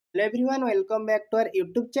Hello everyone, welcome back to our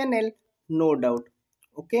YouTube channel, no doubt.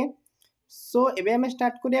 Okay, so ଏବେ ଆମେ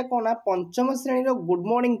start କରିବା କ'ଣ ନା ପଞ୍ଚମ ଶ୍ରେଣୀର ଗୁଡ୍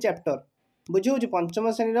ମର୍ଣ୍ଣିଂ ଚାପ୍ଟର ବୁଝିହେଉଛି। ପଞ୍ଚମ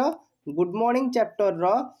ଶ୍ରେଣୀର ଗୁଡ୍ ମର୍ଣ୍ଣିଂ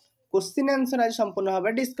ଚାପ୍ଟରର क्वेश्चन आंसर आज संपूर्ण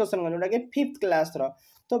भाव डिस्कसन जोटा कि 5th क्लास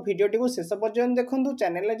तो भिडियोटी को शेष पर्यंत देखूँ।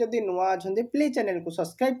 चैनल जदि नुआ अच्छा प्लीज चैनल को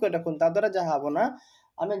सब्सक्राइब कर रखुँ ताद्वारा जहाँ हम ना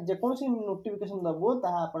आम जेकोसी नोटिफिकेशन दबू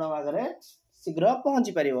ताहा आपण आगे शीघ्र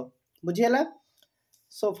पहुँची पार बुझीगला।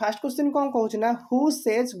 सो फास्ट क्वेश्चन कौन कहूँ ना who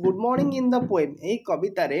says good morning in the poem यही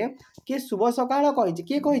कवितार किए शुभ सकाळ कही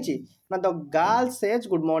किए कही ना the girl says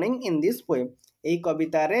good morning in this poem यही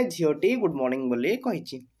कवितार झीटी गुड मॉर्निंग बोली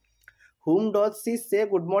कही। हुम डज सी से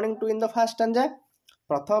good morning to in the fast stanza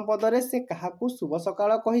प्रथम पदरे से काहाकू शुभ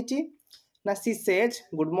सकाळ कही ना she says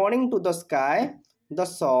good morning to the sky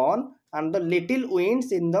the sun and the little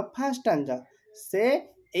winds in the fast stanza से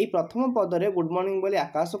यही प्रथम पदरे गुड मॉर्निंग बोली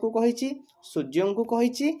आकाश को कही सूर्य को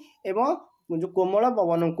कही एवं जो कोमल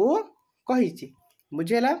पवन को कही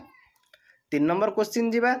बुझीगला। 3 नंबर क्वेश्चन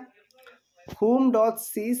जीवा हुम डज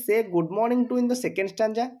सी से good morning to in the second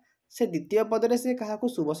stanza से द्वितीय पदरे से क्या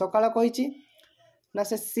शुभ सकाळ कही ना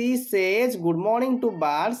से she says good morning two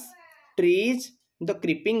birds trees the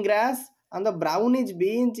creeping grass and the brown is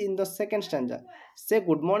beans in the second stanza से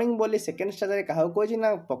गुड मॉर्निंग बोली सेकेंड स्टांजा क्या कही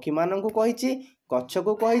ना पक्षी मान को कही गछ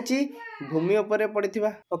को कही भूमि उपर पड़ता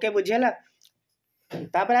ओके बुझीगला।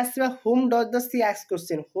 तापर आसवा हुम does the C ask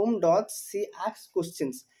question हुम डज सी आस्क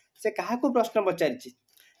क्वेश्चंस से क्या प्रश्न पचारि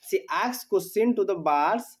सी ask question to the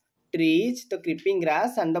birds trees the creeping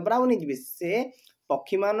grass and the brown is beans से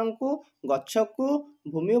पक्षी मान को गछ को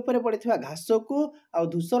भूमि उपर पड़ता घास को आ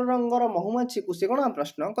धूसर रंगर महुमाछी को से कौन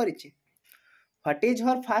प्रश्न कर what is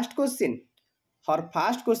her fast question her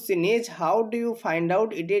fast question is how do you find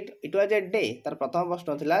out it was a day तार प्रथम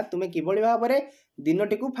प्रश्न था तुम्हें किभली भाव में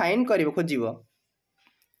दिनटी को फाइंड कर खोज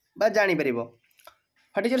जापर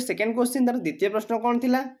what is your second question तार द्वितीय प्रश्न कौन थी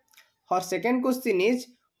हर second question is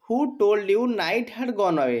who told you night had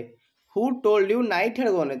gone away who told you night had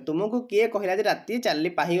gone तुमको किए कहला जे राति चली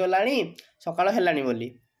पाहीगलाणी सकाळ हेलाणी बोली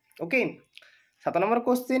okay. 7 number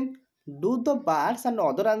question do the birds and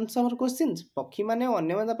other answer her question पक्षी मैंने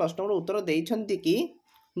अन्य प्रश्न उत्तर देइछंती कि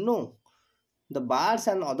know the birds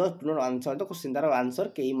and other do not answer the question तार आंसर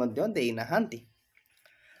कई मध्य देई नाहांती।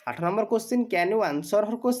 8 number question can you answer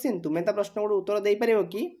her question तुम्हें ता प्रश्न गोटे उत्तर दे पारिबो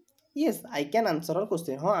कि yes I can answer her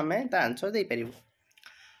question हाँ आम तार answer they पारिबो।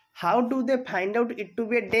 How do they find out it to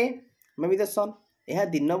be a day may be the सन यह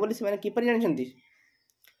दिन बोली से किपर जानते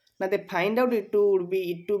ना they find out it to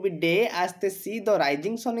be day आज दे see the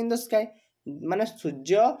rising sun in the sky माने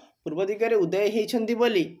सूर्य पूर्व दिगरे उदय होती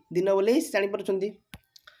बोली दिन बोली जापर।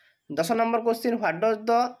 10 number question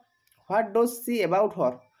what does see about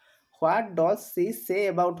her what does she say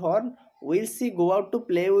about her will see go out to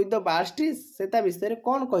play with the birds trees से विषय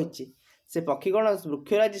कौन कही से पक्षी कौन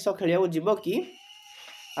वृक्षराजी सह खेल जीव कि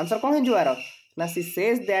आंसर कौन हो ना she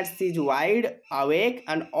says that C is wide awake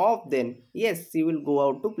end of then yes C will go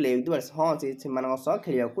out to play with birds हाँ से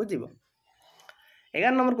खेल को जीव।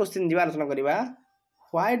 11 नंबर क्वेश्चन जी आलोचना करवा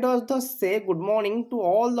व्हाई डज द से good morning to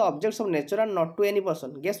all the objects of nature and not to any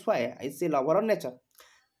person guess why I C lover of nature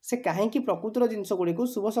से कहीं प्रकृतिर जिनस गुड़ी को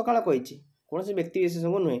शुभ सकाळ कही कौन से व्यक्ति विशेष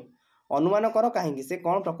को नुहे अनुमान कर कहीं से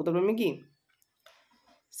कौन प्रकृत प्रेमी कि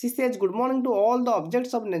she says good morning to all the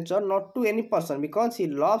objects of nature not to any person because he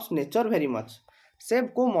loves nature very much से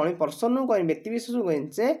को मणि पर्सन को कही व्यक्ति विशेष को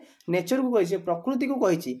कही से नेचर को कही प्रकृति को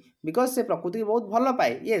कही बिकज से प्रकृति को बहुत भल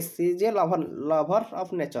पाए yes C is a lover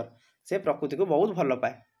of nature से प्रकृति को बहुत भल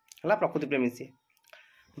पाए है प्रकृति प्रेमी सी।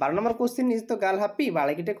 12 नंबर क्वेश्चन इज तो गर्ल हैप्पी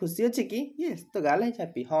बालिकाटे खुशी अच्छी कि येस तो गर्ल इज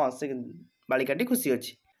हैप्पी हाँ से बालिकाटी खुशी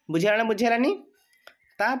अच्छी बुझेगानी।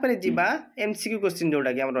 तापर जीवा एमसीक्यू क्वेश्चन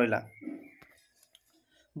जोटा कि रहा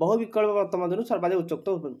बहु विकल्प मध्य सर्वाधिक उच्चक्त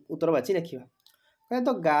उत्तर बाछी लिखा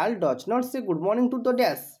तो गर्ल डज नॉट से good morning to the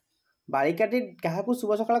dash बालिकाटी क्या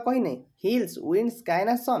शुभ सकाळ कही ना हिल्स विंड स्काई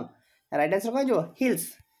ना सन राइट आंसर कह हिल्स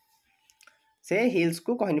से हिल्स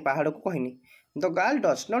को कहनी पहाड़ को कहनी द गर्ल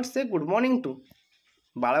डज नॉट से गुड मॉर्निंग टू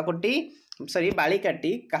बालकटी सॉरी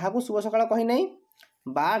बालिकाटी क्या शुभ सकाळ कही ना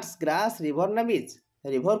बर्ड्स ग्रास रिवर ना बीच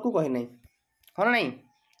रिवर को कही ना हाँ ना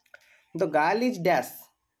the girl is dash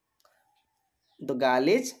the girl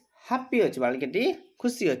is happy अच्छी बालिकाटी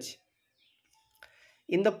खुशी अच्छी।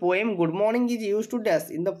 In the poem good morning is use to dash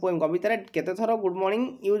in the poem कवितार केते थर गुड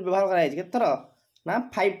मॉर्निंग यूज व्यवहार कराई केते थर ना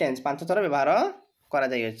 5 टाइम्स 5 थर व्यवहार करा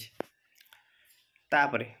जाई अछि।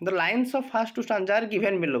 तापर the lines of first to stanza are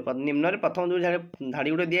given below निम्न रे प्रथम दो धाड़ी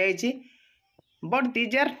गुडे दिया जाइछि but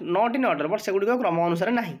these are not in order but से गुडी क्रम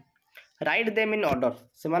अनुसार नाही राइट देम इन ऑर्डर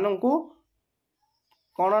से माननकु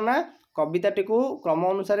कोन ना कविताटी को क्रम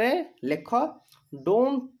अनुसार लेख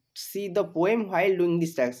don't see the poem while doing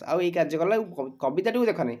this task आउ ये कार्य कला कविता टी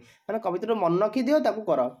देखनी मैंने कविता मन रखी दियो ताकू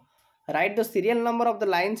कर right the serial number of the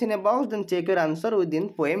lines in a box then check your answer with in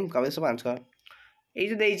poem कवि सब आंसर ये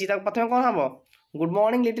जो देइछि ताक प्रथम कोन हबो गुड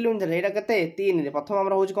मॉर्निंग लिटिल विंटर एटा केते 3 रे प्रथम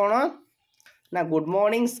हमर होछ कोन ना गुड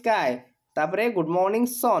मॉर्निंग स्काई तापरे गुड मॉर्निंग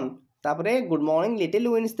सन तापरे good morning little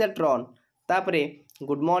winds that run तापरे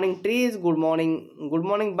good morning trees good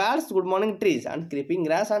morning birds good morning trees and creeping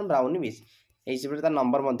grass and brownie बीच এই হিসাবে তার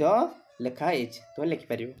নম্বর মধ্য লেখা হয়েছে তুমি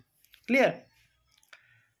লিখিপার ক্লিয়ার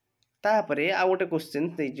তাপরে আউ গোটে কোশ্চেন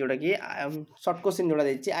যেটা কি শর্ট কোশ্চেন যেটা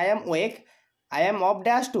দিয়েছি I am ওয়েক I am of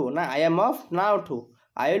dash two না I am of now two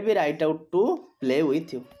I will be right out to play with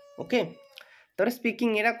you okay তারপরে স্পিকিং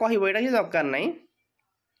এটা কহিব এটা কিছু দরকার নাই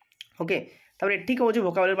ওকে তারপরে এটি কହୁଛି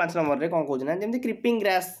ভোকাবুলারি 5 নম্বর রে কোন কହୁଛି না যেমতি ক্রিপিং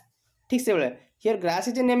গ্রাস ঠিক से बेले here grass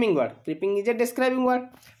is a naming word creeping is a describing word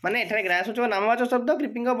माने एठारे ग्रास होछ नामवाचक शब्द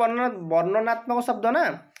क्रीपिंग का वर्णनात्मक शब्द ना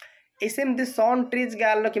एसेमती सन ट्रीज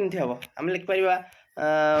गाल केमथि हबो हम लिख परिबा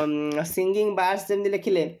सिंगिंग बर्ड्स जेमति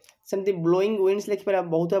लिखिले सेमति ब्लोइंग विंड्स लिख परिबा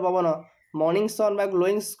बहुत पवन मॉर्निंग सन बा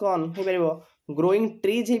ग्लोइंग सन हे परिबो ग्रोइंग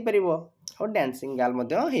ट्रीज हे परिबो और डांसिंग गाल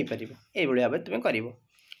मध्ये हे परिबो ए बळी भाबे तुमे करिवो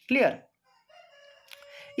क्लियर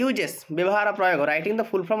यूजेस व्यवहार प्रयोग writing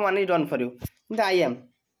the full form one is done for you I am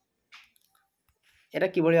এটা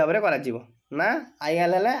কিভাবে ভাবে করা যাব না আই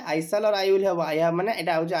হ্যাল হলে আই শাল আর আই উইল হবো আই হ্যাভ মানে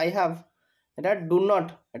এটা হচ্ছে আই হ্যাভ এটা ডু নট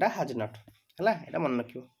এটা হ্যাজ নট হলা এটা মনে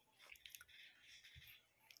রাখিও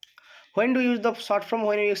when do you use the short form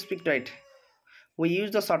when you speak right we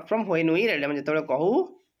use the short form when we read আমি যেতবে কহু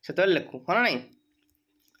সেতবে লেখু হনা নাই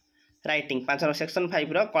রাইটিং 5 র সেকশন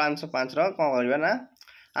 5 র কলাংশ 5 র কোন করিবা না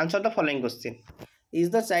answer the following question is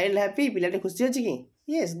the child happy पिलाटी खुशी अछि कि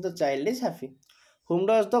yes the child is happy whom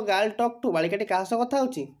does the girl talk to बालिकाटी कहा सह कथा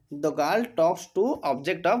होची the girl talks to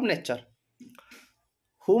object of nature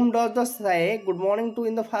whom does the say good morning to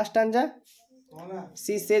in the first stanza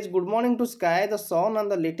she says good morning to sky the sun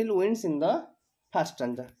and the little winds in the first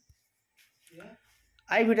stanza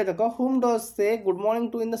I video देखो whom does say good morning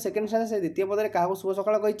to in the second stanza से द्वितीय पद रे काहा शुभ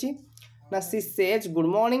सकाळ कहिची ना she says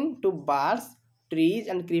good morning to birds trees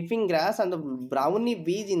and creeping grass and the brownie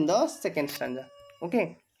bees in the second stanza okay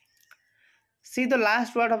see the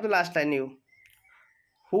last word of the last line you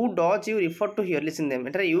who does you refer to here listen them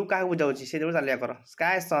Etah you काहा बुझाउची से देबो चालिया कर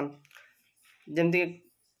sky sun जेमति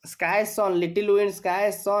sky sun little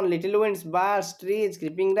winds birds trees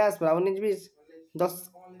creeping grass brownies bees the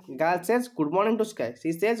girl says good morning to sky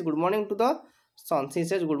she says good morning to the sun she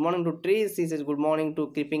says good morning to trees she says good morning to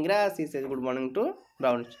creeping grass she says good morning to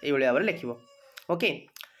brownies এই বলি আবার লিখিবো ওকে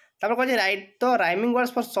তারপর কইছে right the rhyming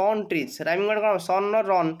words for sun trees rhyming word কোন सन র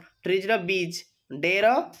run trees रो बीज day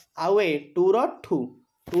रो आवे to row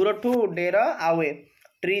to day रो आवे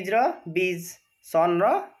ट्रीज रो बीज सन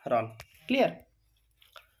रो run clear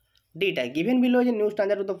डीटा given below is new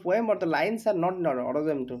standard of the poem but the lines are not in order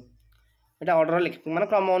them to Etah order लिख माने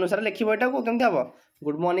क्रम अनुसार लिखिबो एटा को केमति हबो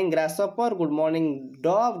good morning grasshopper good morning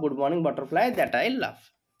Dove good morning butterfly that I love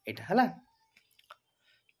एटा हला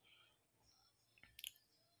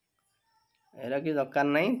era कि दरकार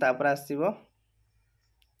नहीं तापर आसीबो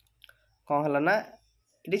कौन हला ना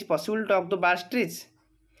it is possible to talk the board trees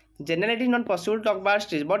generally it is not possible to talk board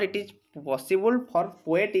trees but it is possible for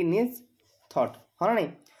poet in his thought हाँ नहीं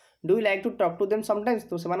do you like to talk to them sometimes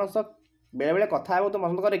तो से बेले बेले कथा हेबो तो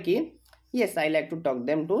पसंद करे कि yes I like to talk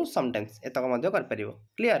them to sometimes एतक मध्य कर परिबो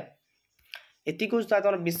क्लियर एति को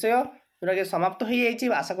तमर विषय जोटा कि समाप्त हो जाइए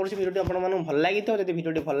आशा करूँ भिडियो आपण मानक भल लगी जब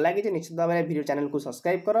भिडियो भल लगी निश्चित भाव में भिडियो चैनल को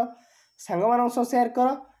सब्सक्राइब कर सांग मान शेयर कर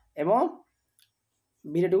एवं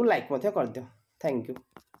भिडियो को लाइक कर दियो थैंक यू।